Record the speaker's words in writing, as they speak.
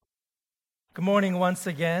Good morning once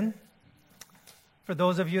again. For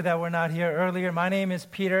those of you that were not here earlier, my name is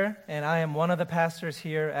Peter, and I am one of the pastors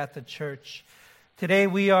here at the church. Today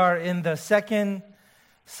we are in the second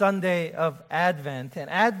Sunday of Advent, and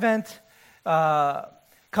Advent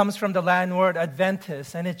comes from the Latin word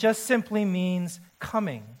Adventus, and it just simply means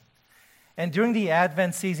coming. And during the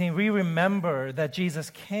Advent season, we remember that Jesus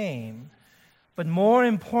came, but more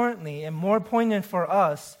importantly and more poignant for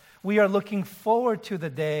us, we are looking forward to the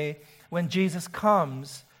day when Jesus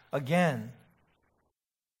comes again.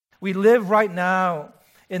 We live right now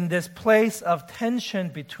in this place of tension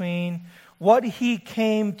between what He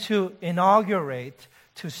came to inaugurate,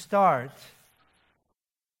 to start,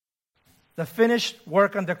 the finished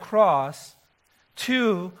work on the cross,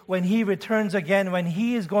 to when He returns again, when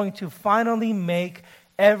He is going to finally make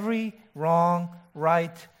every wrong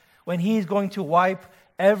right, when He is going to wipe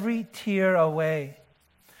every tear away.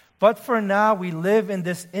 But for now, we live in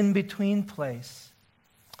this in-between place.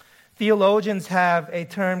 Theologians have a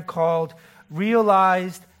term called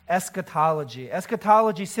realized eschatology.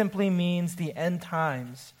 Eschatology simply means the end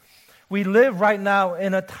times. We live right now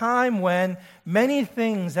in a time when many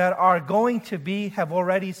things that are going to be have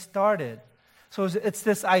already started. So it's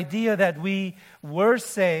this idea that we were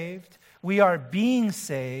saved, we are being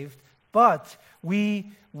saved, but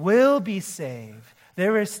we will be saved.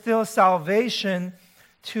 There is still salvation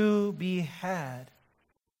to be had.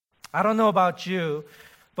 I don't know about you,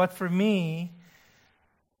 but for me,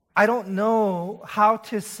 I don't know how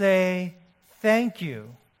to say thank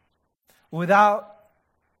you without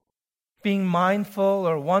being mindful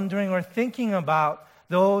or wondering or thinking about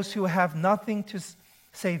those who have nothing to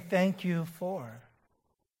say thank you for.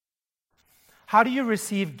 How do you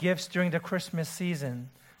receive gifts during the Christmas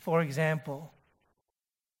season, for example?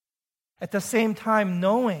 At the same time,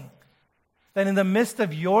 knowing that in the midst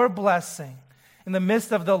of your blessing, in the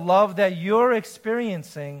midst of the love that you're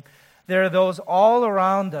experiencing, there are those all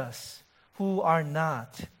around us who are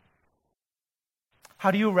not.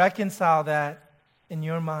 How do you reconcile that in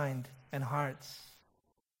your mind and hearts?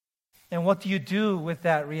 And what do you do with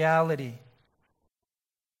that reality?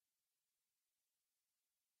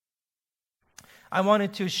 I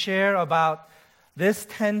wanted to share about this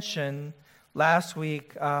tension last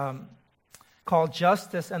week called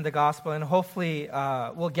Justice and the Gospel, and hopefully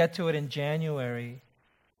we'll get to it in January.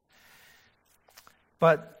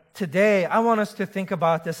 But today, I want us to think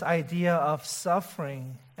about this idea of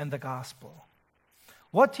suffering and the gospel.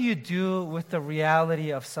 What do you do with the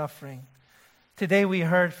reality of suffering? Today we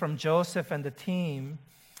heard from Joseph and the team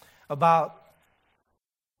about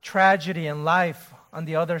tragedy and life on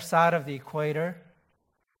the other side of the equator.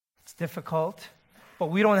 It's difficult, but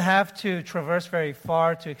we don't have to traverse very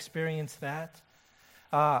far to experience that.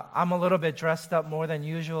 I'm a little bit dressed up more than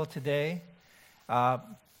usual today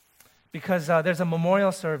because there's a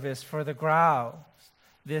memorial service for the Grau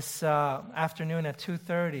this afternoon at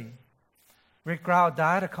 2:30. Rick Grau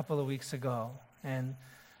died a couple of weeks ago, and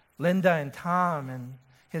Linda and Tom and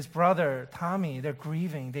his brother Tommy, they're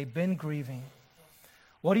grieving. They've been grieving.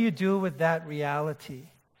 What do you do with that reality?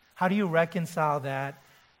 How do you reconcile that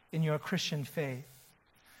in your Christian faith?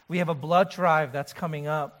 We have a blood drive that's coming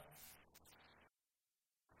up.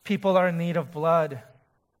 People are in need of blood.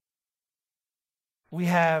 We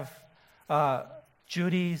have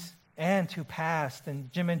Judy's aunt who passed,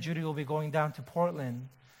 and Jim and Judy will be going down to Portland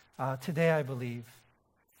today, I believe.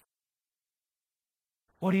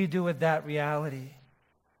 What do you do with that reality?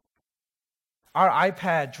 Our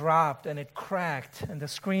iPad dropped and it cracked and the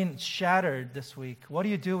screen shattered this week. What do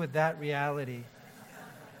you do with that reality?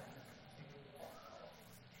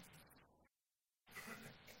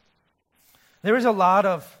 There is a lot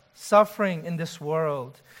of suffering in this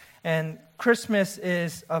world, and Christmas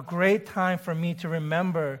is a great time for me to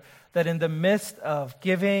remember that in the midst of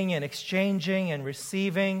giving and exchanging and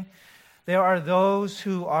receiving, there are those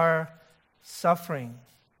who are suffering.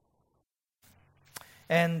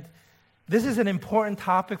 And this is an important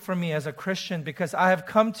topic for me as a Christian because I have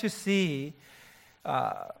come to see,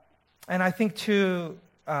 and I think to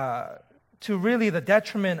really the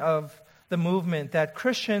detriment of the movement, that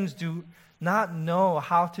Christians do not know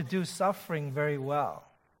how to do suffering very well.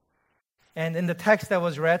 And in the text that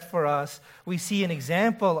was read for us, we see an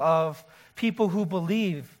example of people who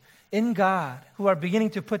believe in God, who are beginning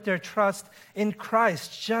to put their trust in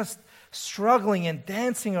Christ, just struggling and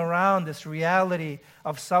dancing around this reality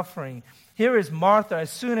of suffering. Here is Martha. As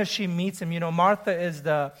soon as she meets him, Martha is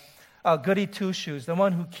the goody two-shoes, the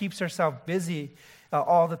one who keeps herself busy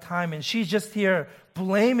all the time. And she's just here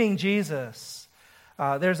blaming Jesus.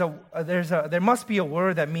 There must be a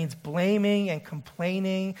word that means blaming and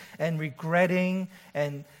complaining and regretting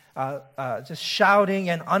and just shouting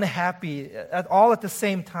and unhappy all at the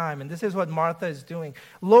same time. And this is what Martha is doing.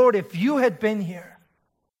 Lord, if you had been here.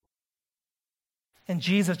 And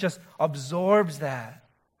Jesus just absorbs that.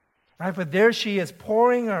 Right? But there she is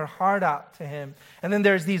pouring her heart out to him. And then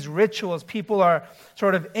there's these rituals. People are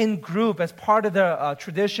sort of in group as part of the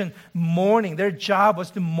tradition mourning. Their job was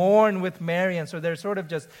to mourn with Mary. And so they're sort of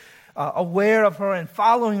just aware of her and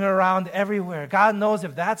following her around everywhere. God knows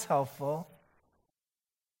if that's helpful.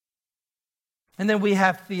 And then we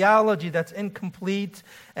have theology that's incomplete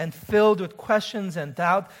and filled with questions and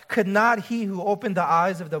doubt. Could not he who opened the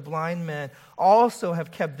eyes of the blind man also have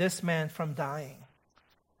kept this man from dying?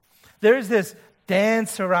 There's this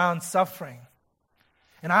dance around suffering.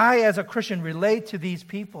 And I, as a Christian, relate to these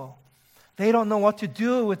people. They don't know what to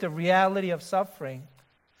do with the reality of suffering,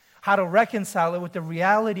 how to reconcile it with the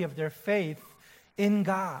reality of their faith in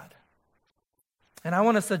God. And I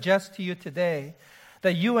want to suggest to you today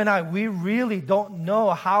that you and I, we really don't know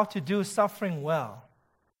how to do suffering well.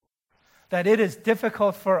 That it is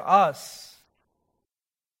difficult for us.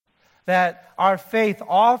 That our faith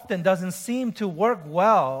often doesn't seem to work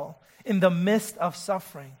well in the midst of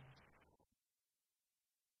suffering.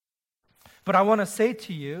 But I want to say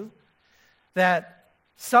to you that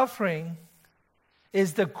suffering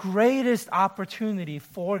is the greatest opportunity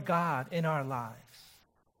for God in our lives.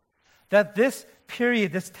 That this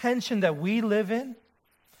period, this tension that we live in,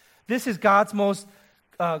 this is God's most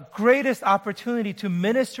greatest opportunity to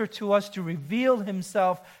minister to us, to reveal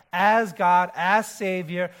himself as God, as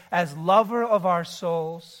Savior, as lover of our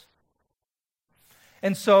souls.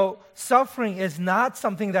 And so suffering is not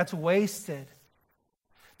something that's wasted.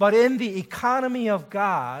 But in the economy of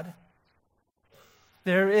God,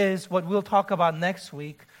 there is what we'll talk about next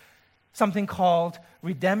week, something called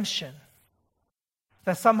redemption.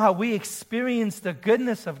 That somehow we experience the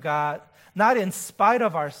goodness of God, not in spite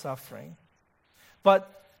of our suffering,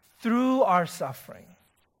 but through our suffering.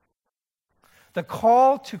 The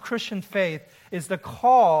call to Christian faith is the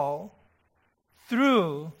call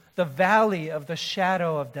through the valley of the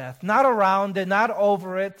shadow of death. Not around it, not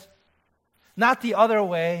over it, not the other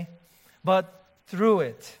way, but through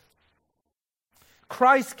it.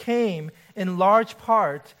 Christ came in large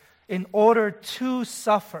part in order to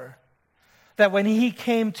suffer. That when he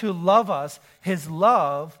came to love us, his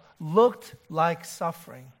love looked like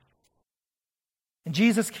suffering. And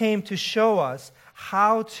Jesus came to show us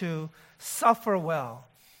how to suffer well.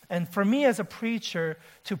 And for me as a preacher,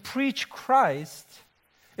 to preach Christ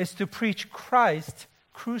is to preach Christ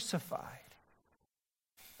crucified.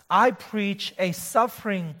 I preach a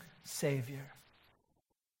suffering Savior.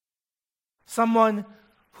 Someone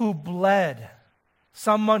who bled,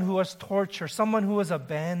 someone who was tortured, someone who was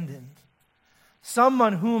abandoned,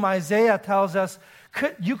 someone whom Isaiah tells us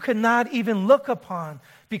you could not even look upon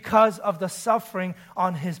because of the suffering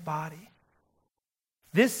on his body.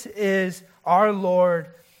 This is our Lord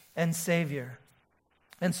and Savior.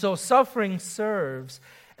 And so suffering serves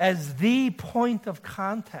as the point of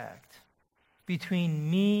contact between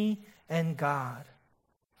me and God.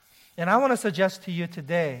 And I want to suggest to you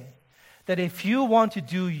today that if you want to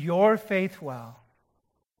do your faith well,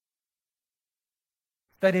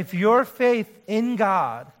 that if your faith in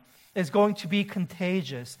God is going to be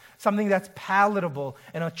contagious, something that's palatable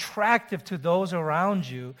and attractive to those around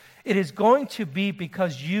you, it is going to be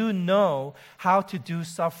because you know how to do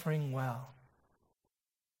suffering well.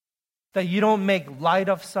 That you don't make light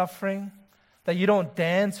of suffering, that you don't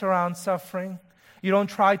dance around suffering, you don't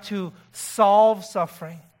try to solve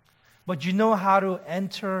suffering, but you know how to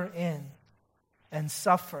enter in and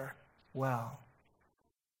suffer well.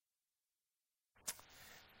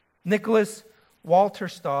 Nicholas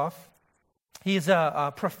Walterstoff, he's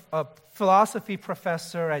a philosophy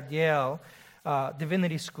professor at Yale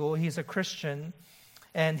Divinity School. He's a Christian,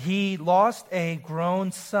 and he lost a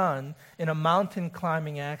grown son in a mountain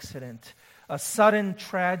climbing accident, a sudden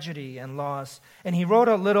tragedy and loss. And he wrote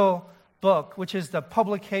a little book, which is the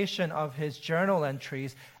publication of his journal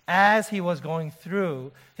entries as he was going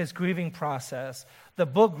through his grieving process. The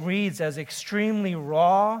book reads as extremely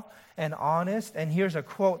raw and honest. And here's a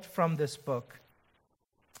quote from this book.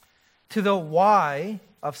 To the why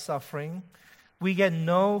of suffering, we get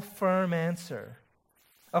no firm answer.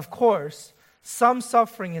 Of course, some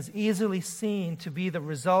suffering is easily seen to be the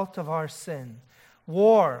result of our sin.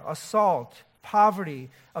 War, assault, poverty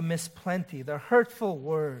amidst plenty, the hurtful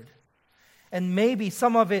word. And maybe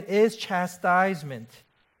some of it is chastisement,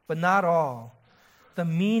 but not all. The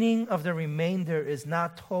meaning of the remainder is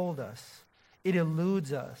not told us. It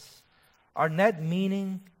eludes us. Our net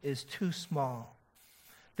meaning is too small.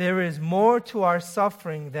 There is more to our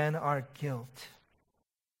suffering than our guilt.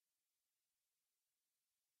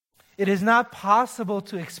 It is not possible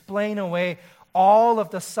to explain away all of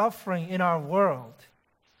the suffering in our world.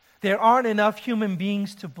 There aren't enough human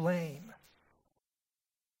beings to blame.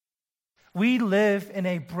 We live in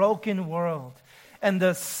a broken world, and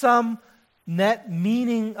the sum net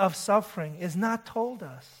meaning of suffering is not told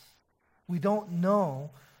us. We don't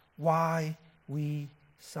know why we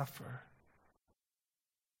suffer.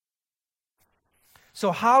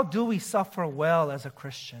 So how do we suffer well as a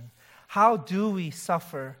Christian? How do we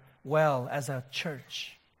suffer well as a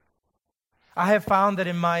church? I have found that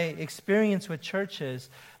in my experience with churches,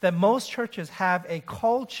 that most churches have a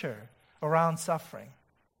culture around suffering.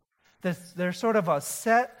 There's sort of a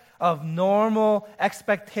set of normal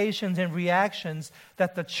expectations and reactions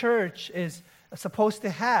that the church is supposed to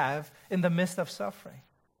have in the midst of suffering.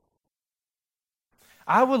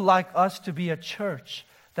 I would like us to be a church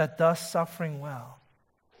that does suffering well.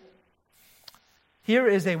 Here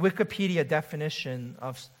is a Wikipedia definition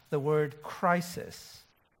of the word crisis.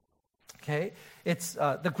 Okay, it's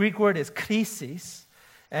the Greek word is krisis,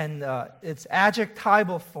 and its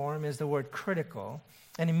adjectival form is the word critical,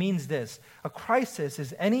 and it means this: a crisis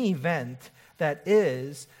is any event that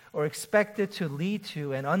is or expected to lead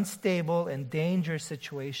to an unstable and dangerous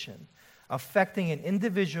situation, affecting an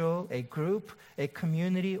individual, a group, a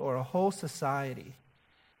community, or a whole society.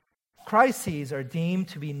 Crises are deemed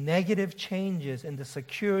to be negative changes in the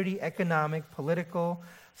security, economic, political,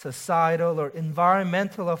 societal, or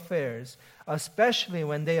environmental affairs, especially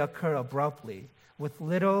when they occur abruptly, with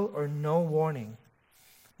little or no warning.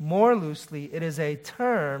 More loosely, it is a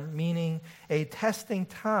term meaning a testing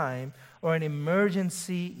time or an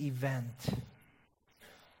emergency event.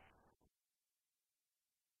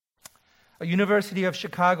 A University of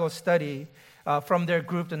Chicago study from their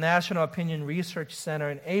group, the National Opinion Research Center,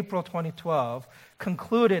 in April 2012,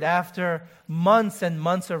 concluded after months and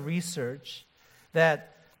months of research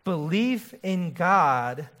that belief in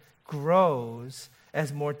God grows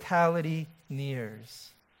as mortality nears.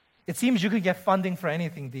 It seems you could get funding for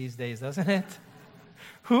anything these days, doesn't it?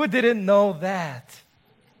 Who didn't know that?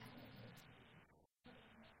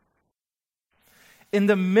 In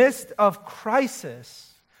the midst of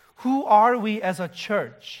crisis, who are we as a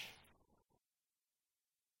church?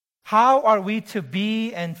 How are we to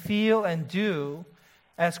be and feel and do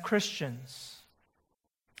as Christians?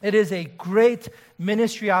 It is a great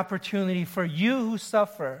ministry opportunity for you who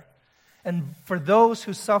suffer and for those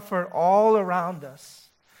who suffer all around us.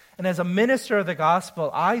 And as a minister of the gospel,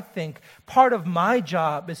 I think part of my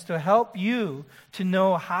job is to help you to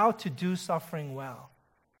know how to do suffering well.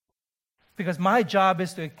 Because my job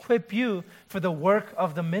is to equip you for the work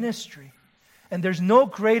of the ministry. And there's no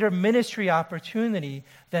greater ministry opportunity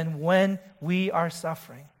than when we are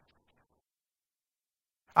suffering.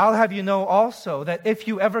 I'll have you know also that if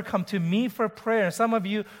you ever come to me for prayer, and some of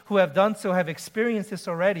you who have done so have experienced this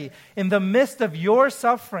already, in the midst of your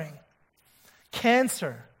suffering,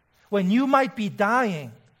 cancer, when you might be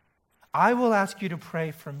dying, I will ask you to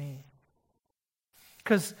pray for me.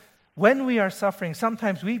 Because when we are suffering,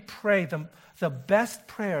 sometimes we pray the best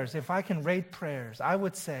prayers. If I can rate prayers, I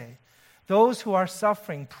would say, those who are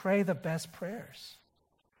suffering, pray the best prayers.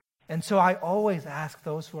 And so I always ask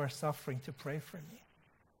those who are suffering to pray for me.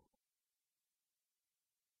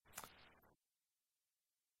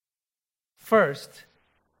 First,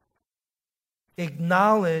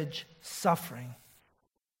 acknowledge suffering.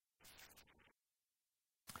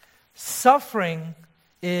 Suffering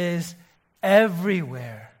is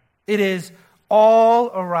everywhere. It is all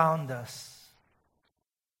around us.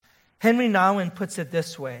 Henry Nouwen puts it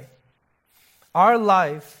this way: our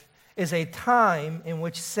life is a time in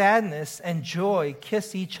which sadness and joy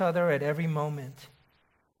kiss each other at every moment.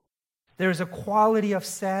 There is a quality of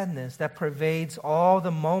sadness that pervades all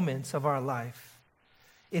the moments of our life.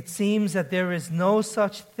 It seems that there is no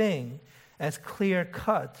such thing as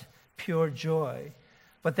clear-cut, pure joy,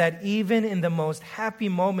 but that even in the most happy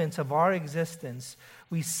moments of our existence,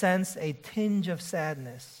 we sense a tinge of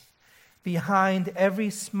sadness. Behind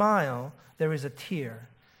every smile, there is a tear.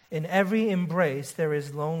 In every embrace, there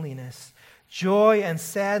is loneliness. Joy and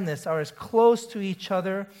sadness are as close to each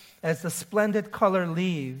other as the splendid color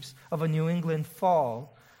leaves of a New England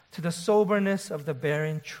fall to the soberness of the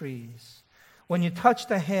barren trees. When you touch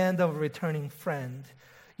the hand of a returning friend,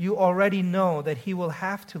 you already know that he will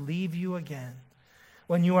have to leave you again.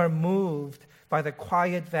 When you are moved by the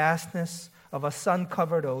quiet vastness of a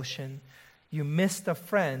sun-covered ocean, you miss the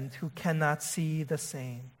friend who cannot see the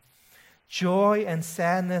same. Joy and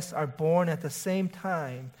sadness are born at the same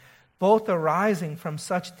time, both arising from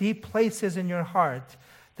such deep places in your heart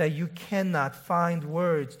that you cannot find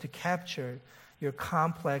words to capture your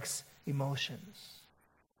complex emotions.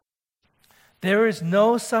 There is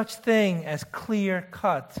no such thing as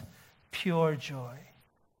clear-cut, pure joy.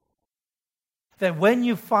 That when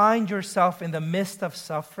you find yourself in the midst of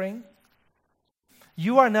suffering,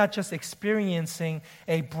 you are not just experiencing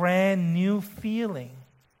a brand new feeling,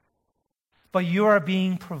 but you are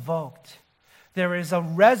being provoked. There is a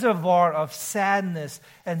reservoir of sadness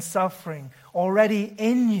and suffering already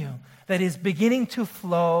in you that is beginning to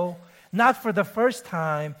flow, not for the first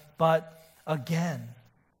time, but again.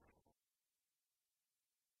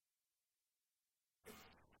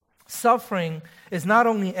 Suffering is not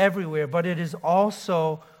only everywhere, but it is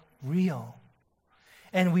also real.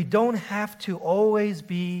 And we don't have to always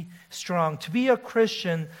be strong. To be a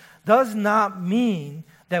Christian does not mean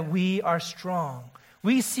that we are strong.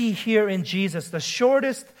 We see here in Jesus the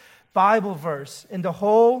shortest Bible verse in the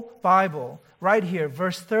whole Bible, right here,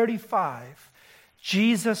 verse 35.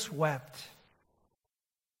 Jesus wept.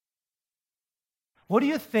 What do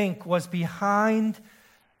you think was behind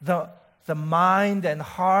the mind and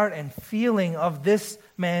heart and feeling of this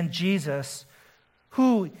man Jesus,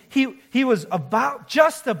 who he was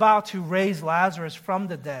just about to raise Lazarus from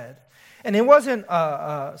the dead? And it wasn't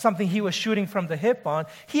something he was shooting from the hip on.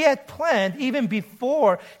 He had planned, even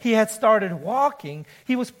before he had started walking,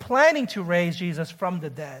 he was planning to raise Jesus from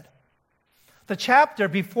the dead. The chapter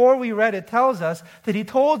before we read it tells us that he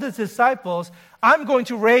told his disciples, I'm going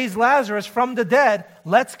to raise Lazarus from the dead.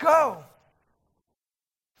 Let's go.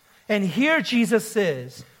 And here Jesus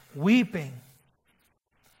is, weeping.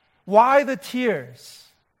 Why the tears?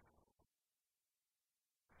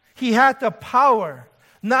 He had the power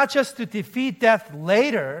not just to defeat death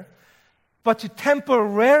later, but to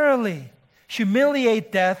temporarily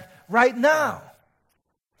humiliate death right now.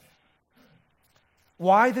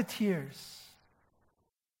 Why the tears?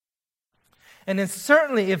 And then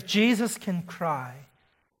certainly if Jesus can cry,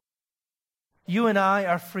 you and I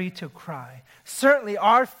are free to cry. Certainly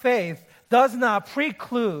our faith does not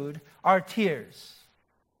preclude our tears.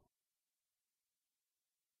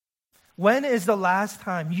 When is the last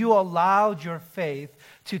time you allowed your faith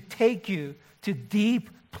to take you to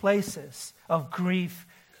deep places of grief,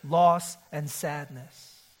 loss, and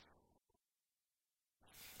sadness?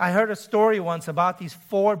 I heard a story once about these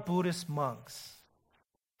 4 Buddhist monks.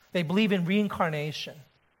 They believe in reincarnation.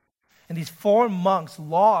 And these 4 monks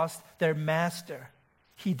lost their master.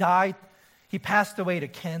 He died, he passed away to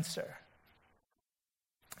cancer.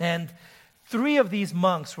 And 3 of these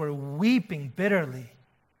monks were weeping bitterly.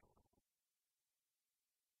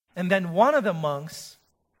 And then one of the monks,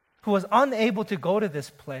 who was unable to go to this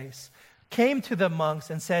place, came to the monks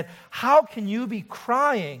and said, how can you be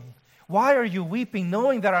crying? Why are you weeping,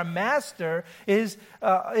 knowing that our master is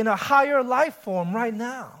in a higher life form right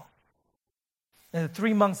now? And the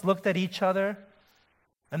 3 monks looked at each other,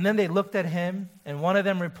 and then they looked at him, and one of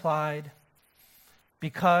them replied,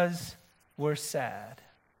 because we're sad.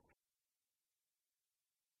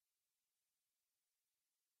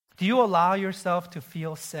 Do you allow yourself to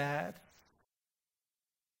feel sad?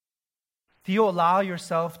 Do you allow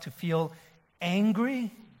yourself to feel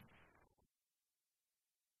angry?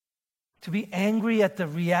 To be angry at the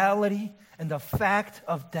reality and the fact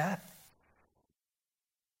of death?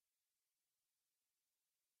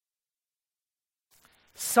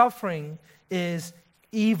 Suffering is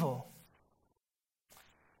evil.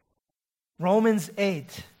 Romans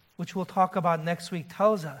 8, which we'll talk about next week,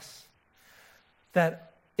 tells us that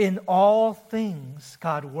in all things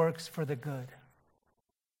God works for the good.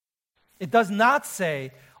 It does not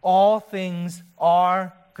say all things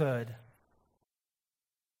are good.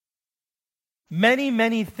 Many,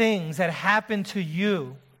 many things that happen to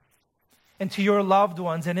you and to your loved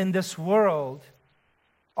ones and in this world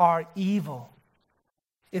are evil.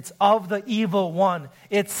 It's of the evil one.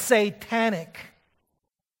 It's satanic.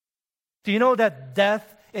 Do you know that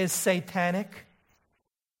death is satanic?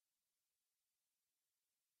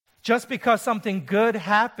 Just because something good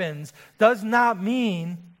happens does not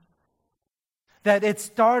mean that it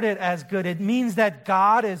started as good. It means that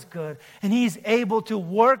God is good and He's able to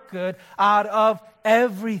work good out of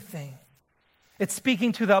everything. It's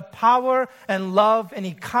speaking to the power and love and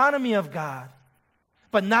economy of God,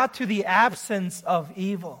 but not to the absence of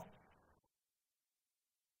evil.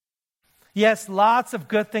 Yes, lots of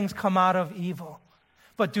good things come out of evil,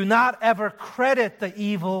 but do not ever credit the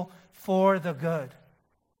evil for the good.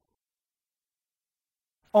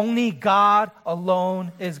 Only God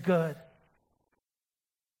alone is good.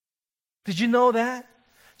 Did you know that?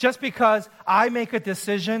 Just because I make a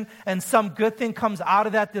decision and some good thing comes out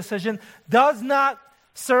of that decision does not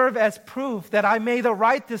serve as proof that I made the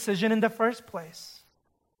right decision in the first place.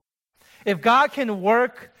 If God can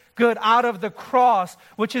work good out of the cross,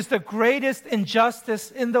 which is the greatest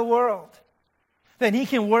injustice in the world, then He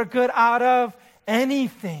can work good out of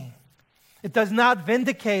anything. It does not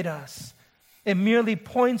vindicate us. It merely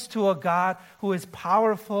points to a God who is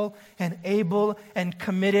powerful and able and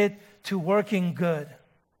committed to working good.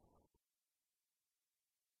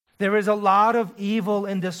 There is a lot of evil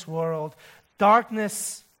in this world.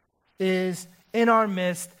 Darkness is in our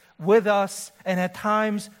midst, with us, and at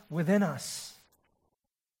times within us.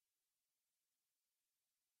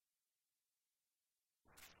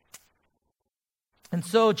 And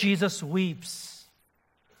so Jesus weeps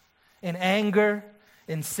in anger,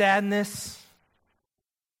 in sadness.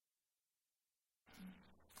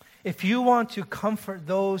 If you want to comfort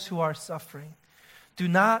those who are suffering, do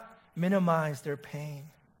not minimize their pain.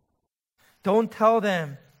 Don't tell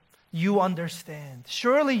them you understand.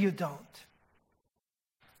 Surely you don't.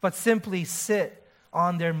 But simply sit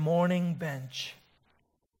on their mourning bench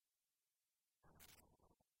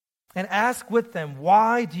and ask with them,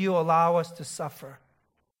 why do you allow us to suffer?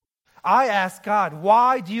 I ask God,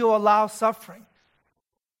 why do you allow suffering?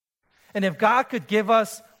 And if God could give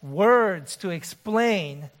us words to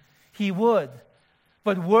explain, He would.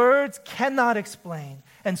 But words cannot explain.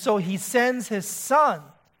 And so He sends His Son,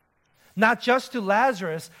 not just to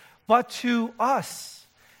Lazarus, but to us.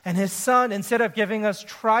 And His Son, instead of giving us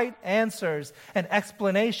trite answers and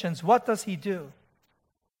explanations, what does He do?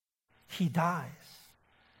 He dies.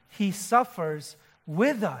 He suffers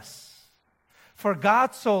with us. For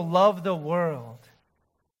God so loved the world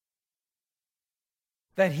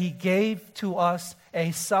that He gave to us a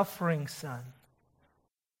suffering Son.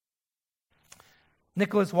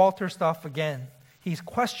 Nicholas Walterstoff again. He's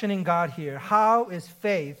questioning God here. How is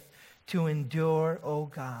faith to endure, O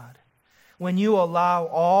God? When you allow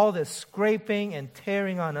all this scraping and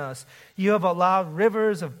tearing on us, you have allowed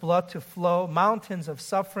rivers of blood to flow, mountains of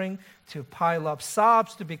suffering to pile up,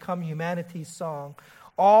 sobs to become humanity's song,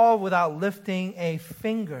 all without lifting a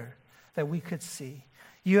finger that we could see.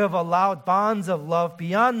 You have allowed bonds of love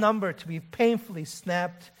beyond number to be painfully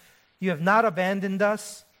snapped. You have not abandoned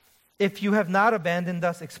us. If you have not abandoned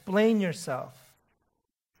us, explain yourself.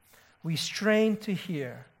 We strain to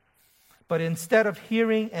hear. But instead of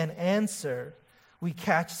hearing an answer, we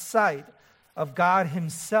catch sight of God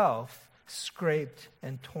Himself scraped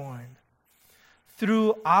and torn.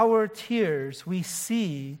 Through our tears, we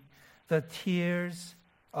see the tears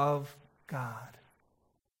of God.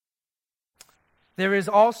 There is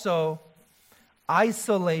also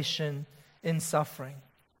isolation in suffering.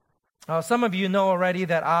 Some of you know already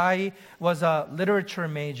that I was a literature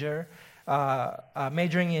major,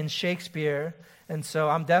 majoring in Shakespeare. And so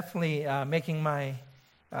I'm definitely making my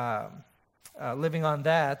living on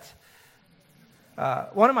that.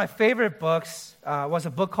 One of my favorite books was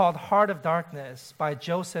a book called Heart of Darkness by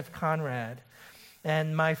Joseph Conrad.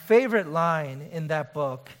 And my favorite line in that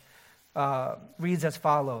book reads as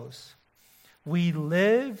follows: "We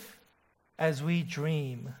live as we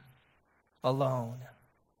dream alone."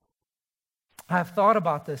 I've thought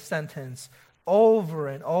about this sentence over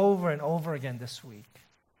and over and over again this week.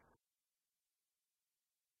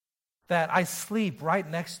 That I sleep right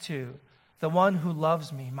next to the one who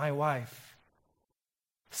loves me, my wife.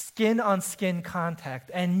 Skin-on-skin contact,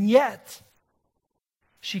 and yet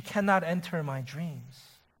she cannot enter my dreams.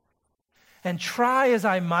 And try as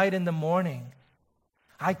I might in the morning,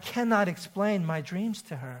 I cannot explain my dreams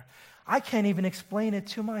to her. I can't even explain it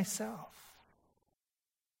to myself.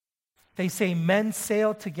 They say men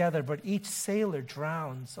sail together, but each sailor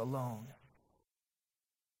drowns alone.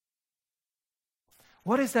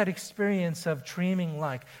 What is that experience of dreaming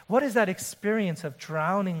like? What is that experience of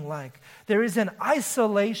drowning like? There is an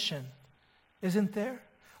isolation, isn't there?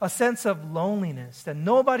 A sense of loneliness that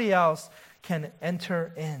nobody else can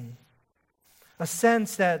enter in. A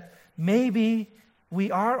sense that maybe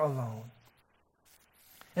we are alone.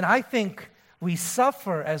 And I think we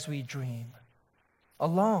suffer as we dream,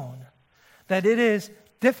 alone. That it is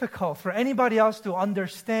difficult for anybody else to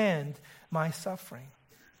understand my suffering.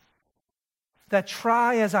 That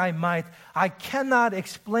try as I might, I cannot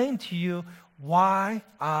explain to you why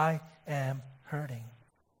I am hurting.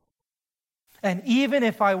 And even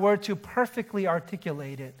if I were to perfectly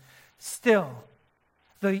articulate it, still,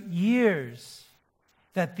 the years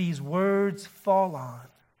that these words fall on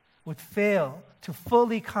would fail to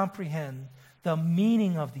fully comprehend the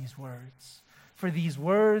meaning of these words. For these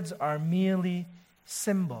words are merely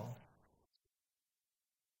symbol,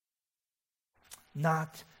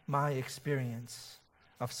 not my experience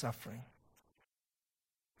of suffering.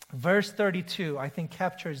 Verse 32, I think,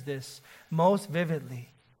 captures this most vividly.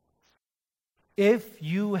 If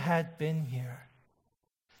you had been here,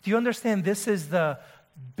 Do you understand this is the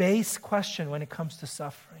base question when it comes to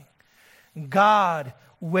suffering? God,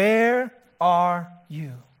 where are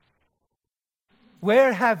you?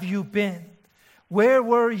 Where have you been? Where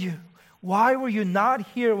were you? Why were you not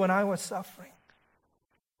here when I was suffering?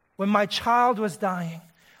 When my child was dying?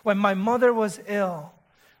 When my mother was ill?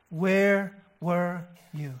 Where were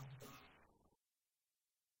you?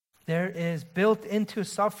 There is built into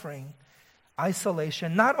suffering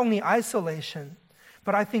isolation. Not only isolation,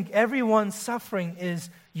 but I think everyone's suffering is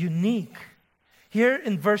unique. Here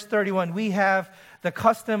in verse 31, we have the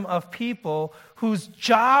custom of people whose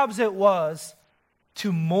jobs it was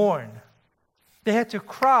to mourn. They had to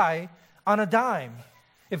cry on a dime.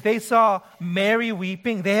 If they saw Mary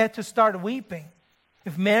weeping, they had to start weeping.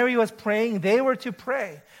 If Mary was praying, they were to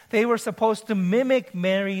pray. They were supposed to mimic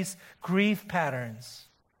Mary's grief patterns.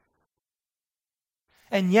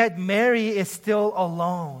 And yet Mary is still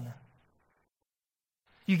alone.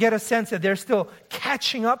 You get a sense that they're still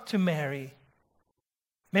catching up to Mary.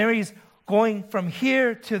 Mary's going from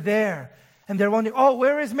here to there. And they're wondering, oh,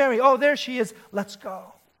 where is Mary? Oh, there she is. Let's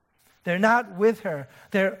go. They're not with her.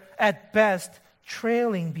 They're at best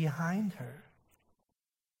trailing behind her.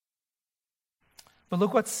 But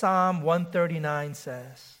look what Psalm 139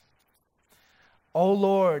 says. O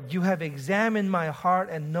Lord, you have examined my heart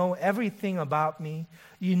and know everything about me.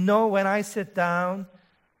 You know when I sit down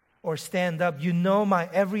or stand up. You know my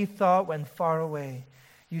every thought when far away.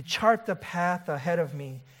 You chart the path ahead of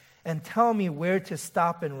me and tell me where to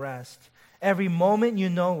stop and rest. Every moment you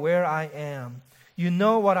know where I am. You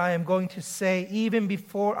know what I am going to say even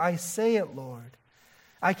before I say it, Lord.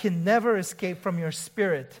 I can never escape from your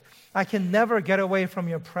spirit. I can never get away from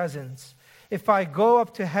your presence. If I go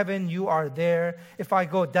up to heaven, you are there. If I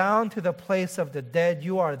go down to the place of the dead,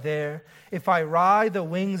 you are there. If I ride the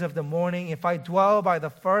wings of the morning, if I dwell by the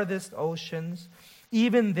furthest oceans,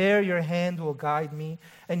 even there your hand will guide me,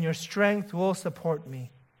 and your strength will support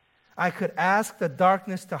me. I could ask the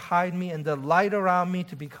darkness to hide me and the light around me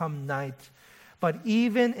to become night. But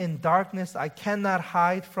even in darkness, I cannot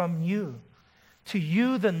hide from you. To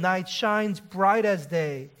you, the night shines bright as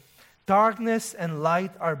day. Darkness and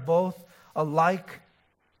light are both alike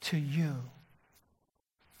to you.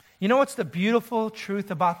 You know what's the beautiful truth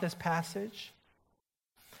about this passage?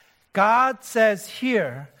 God says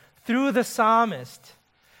here, through the psalmist,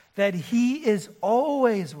 that He is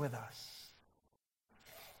always with us,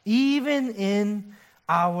 even in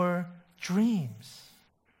our dreams.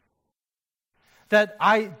 That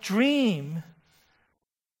I dream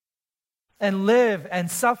and live and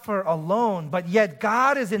suffer alone, but yet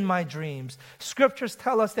God is in my dreams. Scriptures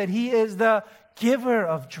tell us that He is the giver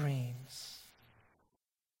of dreams.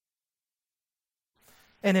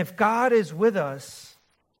 And if God is with us,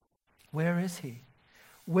 where is He?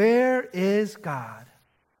 Where is God?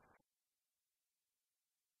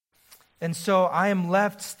 And so I am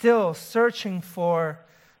left still searching for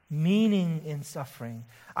meaning in suffering.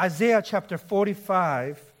 Isaiah chapter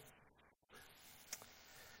 45,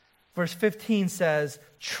 verse 15 says,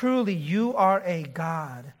 truly you are a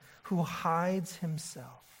God who hides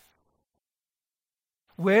Himself.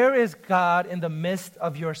 Where is God in the midst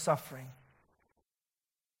of your suffering?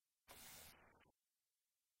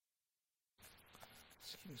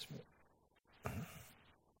 Excuse me.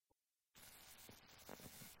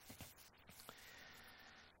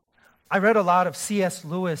 I read a lot of C.S.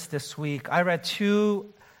 Lewis this week. I read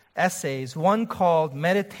 2 essays, one called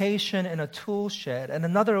Meditation in a Tool Shed, and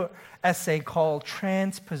another essay called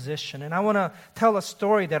Transposition. And I want to tell a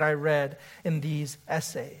story that I read in these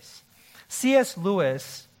essays. C.S.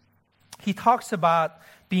 Lewis, he talks about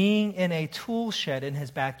being in a tool shed in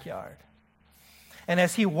his backyard. And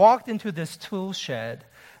as he walked into this tool shed,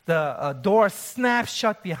 the door snapped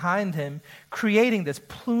shut behind him, creating this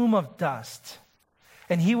plume of dust.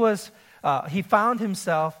 And he found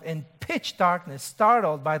himself in pitch darkness,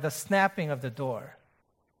 startled by the snapping of the door.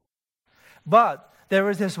 But there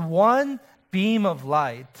was this one beam of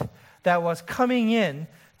light that was coming in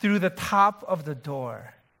through the top of the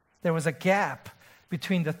door. There was a gap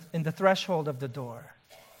in the threshold of the door.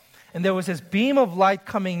 And there was this beam of light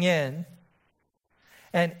coming in.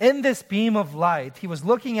 And in this beam of light, he was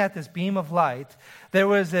looking at this beam of light, there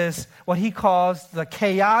was this, what he calls the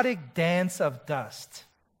chaotic dance of dust.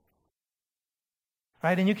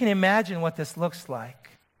 Right? And you can imagine what this looks like.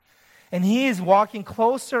 And he is walking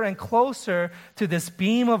closer and closer to this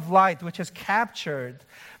beam of light, which has captured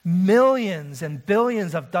millions and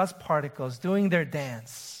billions of dust particles doing their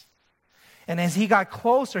dance. And as he got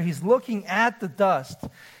closer, he's looking at the dust,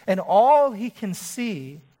 and all he can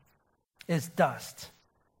see is dust.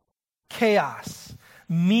 Chaos,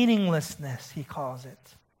 meaninglessness, he calls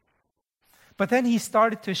it. But then he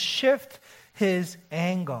started to shift his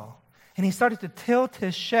angle. And he started to tilt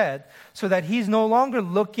his shed so that he's no longer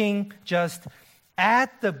looking just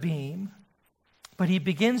at the beam, but he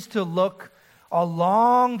begins to look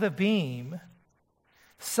along the beam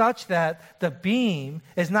such that the beam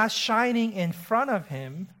is not shining in front of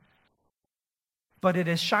him, but it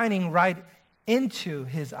is shining right into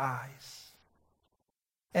his eyes.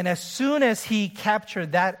 And as soon as he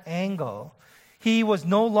captured that angle, he was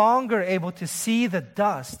no longer able to see the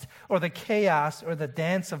dust or the chaos or the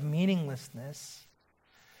dance of meaninglessness,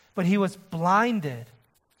 but he was blinded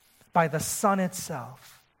by the sun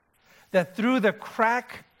itself. That through the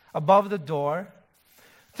crack above the door,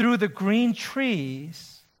 through the green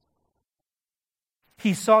trees,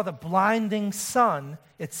 he saw the blinding sun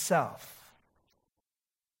itself.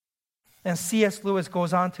 And C.S. Lewis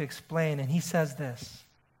goes on to explain, and he says this.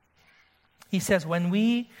 He says, when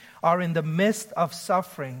we are in the midst of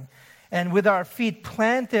suffering and with our feet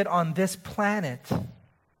planted on this planet,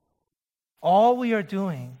 all we are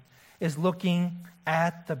doing is looking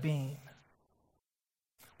at the beam.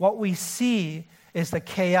 What we see is the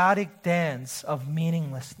chaotic dance of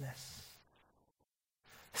meaninglessness.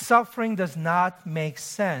 Suffering does not make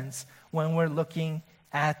sense when we're looking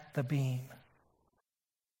at the beam.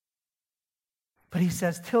 But he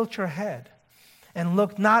says, tilt your head and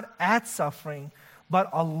look not at suffering, but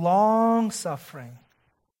along suffering.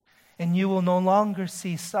 And you will no longer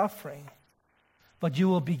see suffering, but you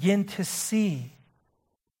will begin to see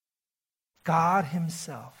God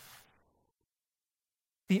Himself,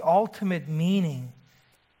 the ultimate meaning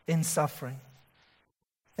in suffering.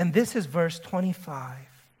 And this is verse 25.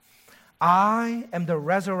 I am the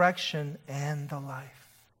resurrection and the life.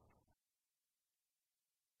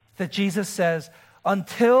 That Jesus says,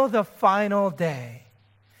 until the final day,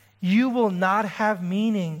 you will not have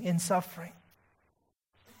meaning in suffering.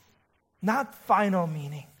 Not final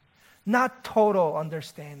meaning, not total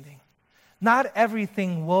understanding. Not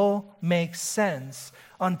everything will make sense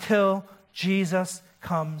until Jesus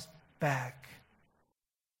comes back.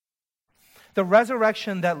 The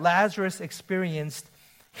resurrection that Lazarus experienced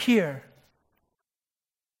here,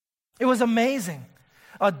 it was amazing.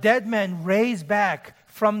 A dead man raised back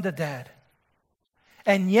from the dead.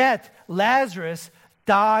 And yet, Lazarus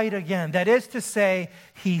died again. That is to say,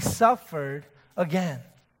 he suffered again.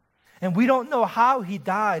 And we don't know how he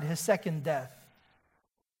died his second death.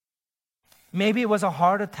 Maybe it was a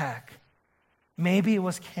heart attack. Maybe it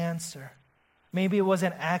was cancer. Maybe it was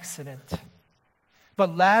an accident.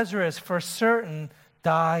 But Lazarus, for certain,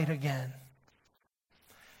 died again.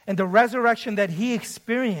 And the resurrection that he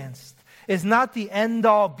experienced is not the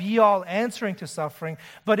end-all, be-all answering to suffering,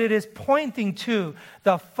 but it is pointing to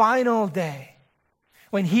the final day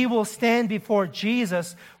when he will stand before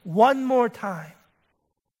Jesus one more time.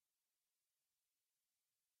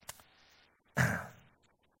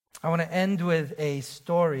 I want to end with a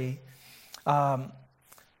story. I've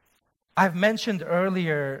mentioned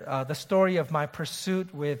earlier the story of my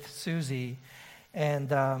pursuit with Susie,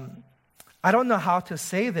 and I don't know how to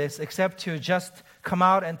say this except to just come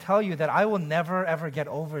out and tell you that I will never ever get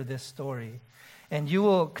over this story. And you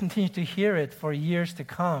will continue to hear it for years to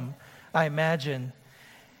come, I imagine.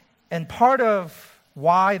 And part of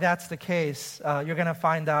why that's the case, you're going to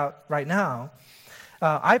find out right now.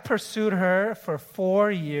 I pursued her for 4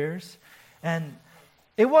 years, and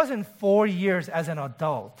it wasn't 4 years as an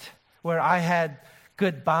adult where I had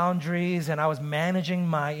good boundaries and I was managing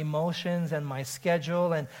my emotions and my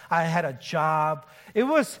schedule and I had a job. It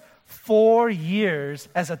was 4 years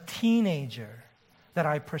as a teenager that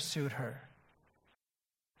I pursued her.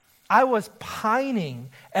 I was pining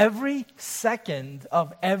every second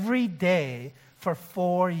of every day for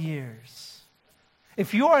 4 years.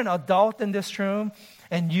 If you are an adult in this room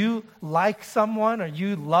and you like someone or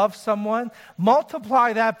you love someone,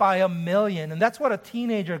 multiply that by 1,000,000, and that's what a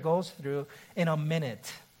teenager goes through in a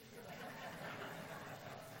minute.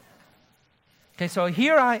 Okay, so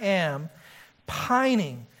here I am,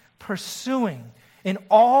 pining, pursuing, in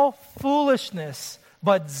all foolishness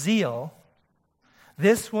but zeal,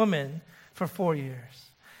 this woman for 4 years.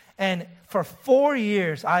 And for 4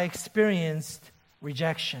 years, I experienced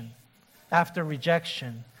rejection after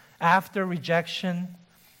rejection, after rejection,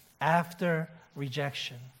 after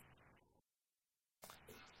rejection.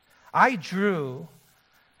 I drew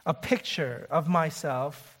a picture of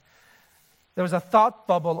myself. There was a thought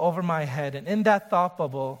bubble over my head, and in that thought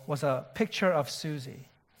bubble was a picture of Susie.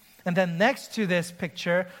 And then next to this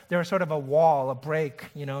picture, there was sort of a wall, a break.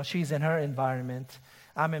 You know, she's in her environment,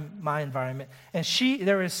 I'm in my environment. And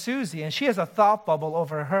there is Susie, and she has a thought bubble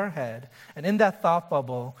over her head. And in that thought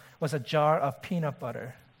bubble was a jar of peanut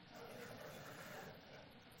butter.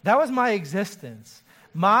 That was my existence.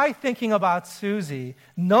 My thinking about Susie,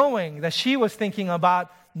 knowing that she was thinking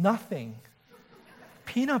about nothing.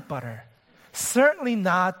 Peanut butter. Certainly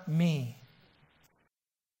not me.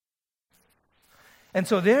 And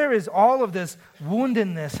so there is all of this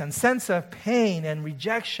woundedness and sense of pain and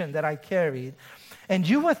rejection that I carried. And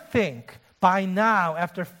you would think by now,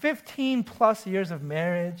 after 15 plus years of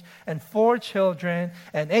marriage and 4 children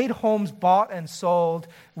and 8 homes bought and sold,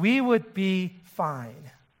 we would be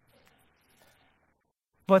fine.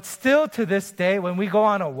 But still to this day, when we go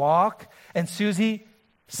on a walk and Susie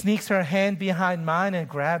sneaks her hand behind mine and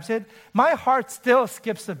grabs it, my heart still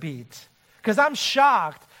skips a beat because I'm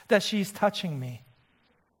shocked that she's touching me.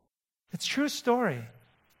 It's a true story.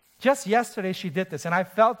 Just yesterday she did this and I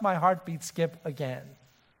felt my heartbeat skip again.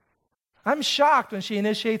 I'm shocked when she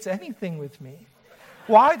initiates anything with me.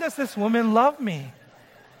 Why does this woman love me?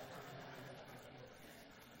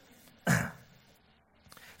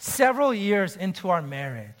 Several years into our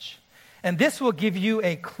marriage, and this will give you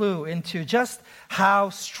a clue into just how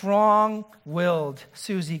strong-willed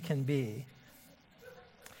Susie can be.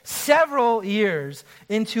 Several years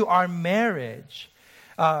into our marriage,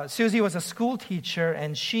 Susie was a school teacher,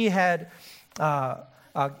 and she had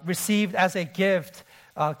received as a gift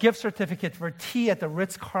certificate for tea at the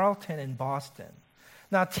Ritz-Carlton in Boston.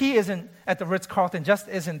 Now, tea isn't at the Ritz-Carlton, just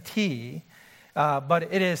isn't tea. But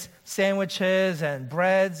it is sandwiches and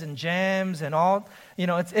breads and jams and all,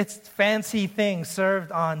 it's fancy things served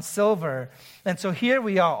on silver. And so here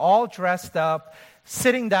we are all dressed up,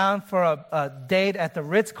 sitting down for a date at the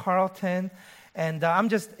Ritz-Carlton. And I'm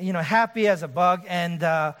just, happy as a bug.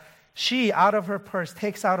 And she, out of her purse,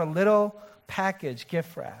 takes out a little package,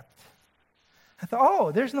 gift wrapped. I thought,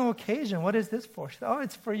 oh, there's no occasion. What is this for? She said, oh,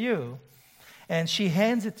 it's for you. And she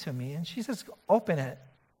hands it to me. And she says, open it.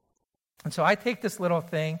 And so I take this little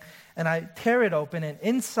thing and I tear it open, and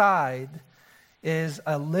inside is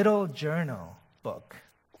a little journal book.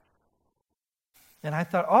 And I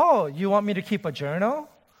thought, oh, you want me to keep a journal?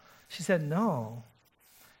 She said, no.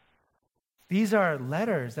 These are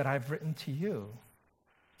letters that I've written to you.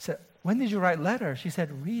 I said, when did you write letters? She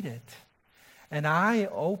said, read it. And I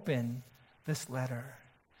open this letter,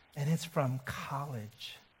 and it's from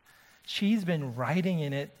college. She's been writing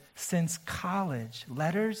in it since college,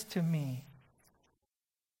 letters to me.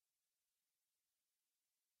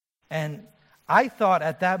 And I thought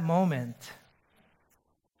at that moment,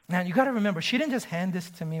 now you got to remember, she didn't just hand this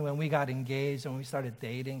to me when we got engaged and we started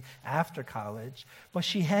dating after college, but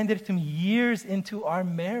she handed it to me years into our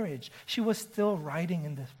marriage. She was still writing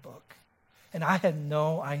in this book, and I had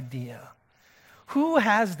no idea. Who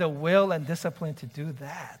has the will and discipline to do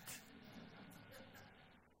that?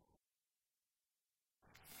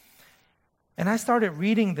 And I started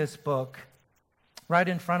reading this book right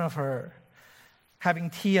in front of her,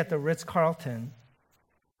 having tea at the Ritz-Carlton.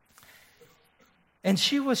 And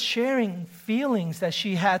she was sharing feelings that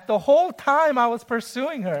she had the whole time I was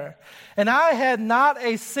pursuing her. And I had not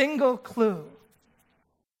a single clue.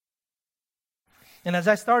 And as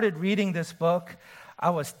I started reading this book,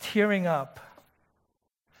 I was tearing up.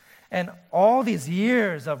 And all these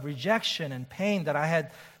years of rejection and pain that I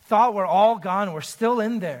had thought were all gone were still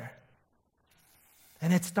in there.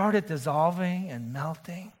 And it started dissolving and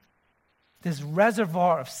melting. This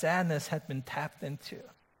reservoir of sadness had been tapped into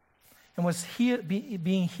and was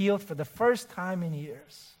being healed for the first time in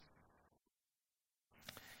years.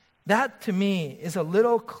 That, to me, is a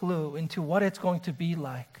little clue into what it's going to be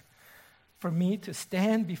like for me to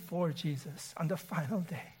stand before Jesus on the final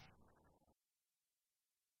day.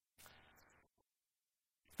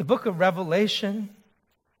 The book of Revelation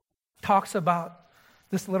talks about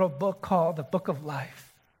this little book called the Book of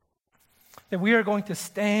Life. That we are going to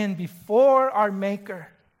stand before our Maker,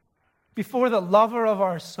 before the lover of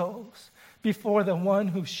our souls, before the one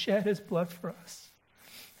who shed his blood for us.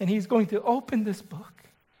 And he's going to open this book.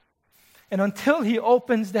 And until he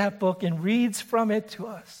opens that book and reads from it to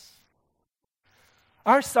us,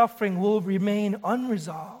 our suffering will remain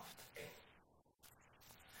unresolved.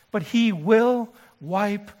 But he will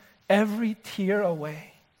wipe every tear away.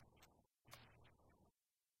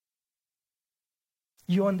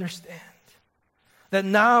 You understand that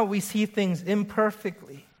now we see things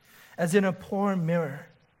imperfectly, as in a poor mirror.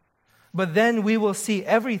 But then we will see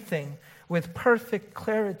everything with perfect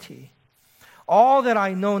clarity. All that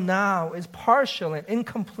I know now is partial and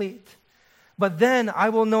incomplete. But then I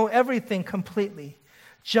will know everything completely,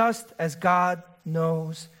 just as God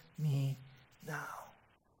knows me now.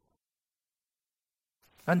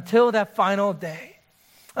 Until that final day,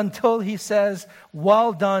 until he says,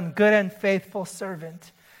 well done, good and faithful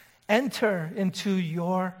servant, enter into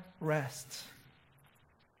your rest.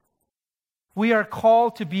 We are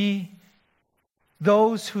called to be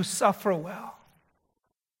those who suffer well,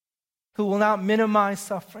 who will not minimize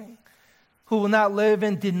suffering, who will not live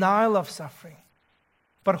in denial of suffering,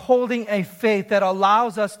 but holding a faith that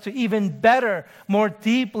allows us to even better, more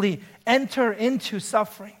deeply enter into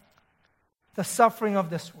suffering, the suffering of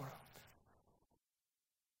this world.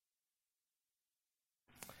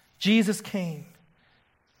 Jesus came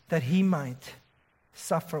that he might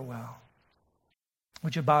suffer well.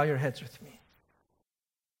 Would you bow your heads with me?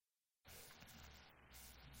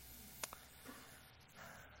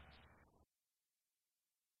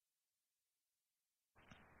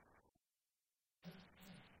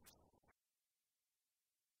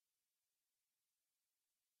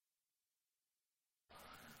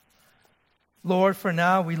 Lord, for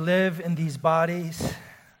now we live in these bodies,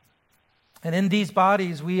 and in these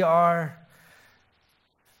bodies we are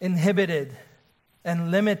inhibited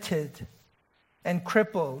and limited and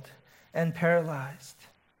crippled and paralyzed.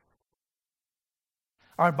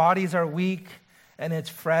 Our bodies are weak and it's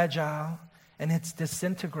fragile and it's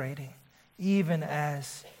disintegrating, even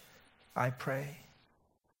as I pray.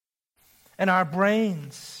 And our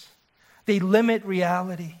brains, they limit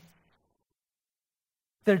reality.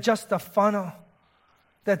 They're just a funnel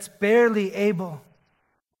that's barely able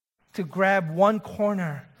to grab one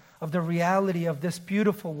corner of the reality of this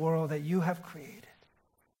beautiful world that you have created.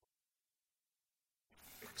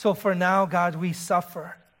 So for now, God, we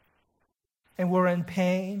suffer and we're in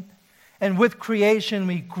pain. And with creation,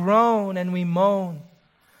 we groan and we moan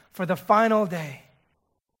for the final day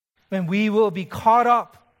when we will be caught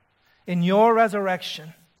up in your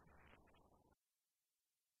resurrection.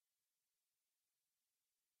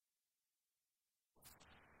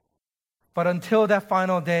 But until that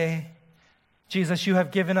final day, Jesus, you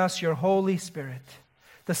have given us your Holy Spirit.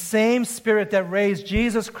 The same Spirit that raised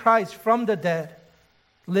Jesus Christ from the dead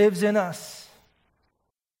lives in us.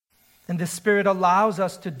 And the Spirit allows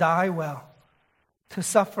us to die well, to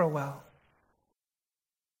suffer well.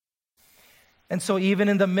 And so even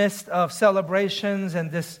in the midst of celebrations and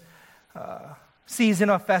this season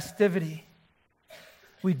of festivity,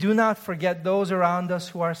 we do not forget those around us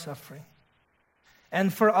who are suffering.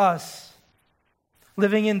 And for us,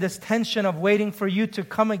 living in this tension of waiting for you to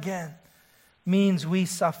come again means we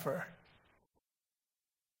suffer.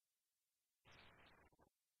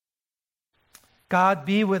 God,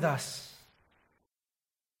 be with us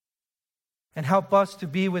and help us to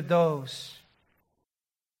be with those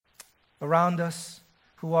around us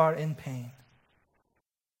who are in pain.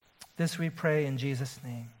 This we pray in Jesus'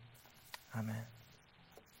 name. Amen.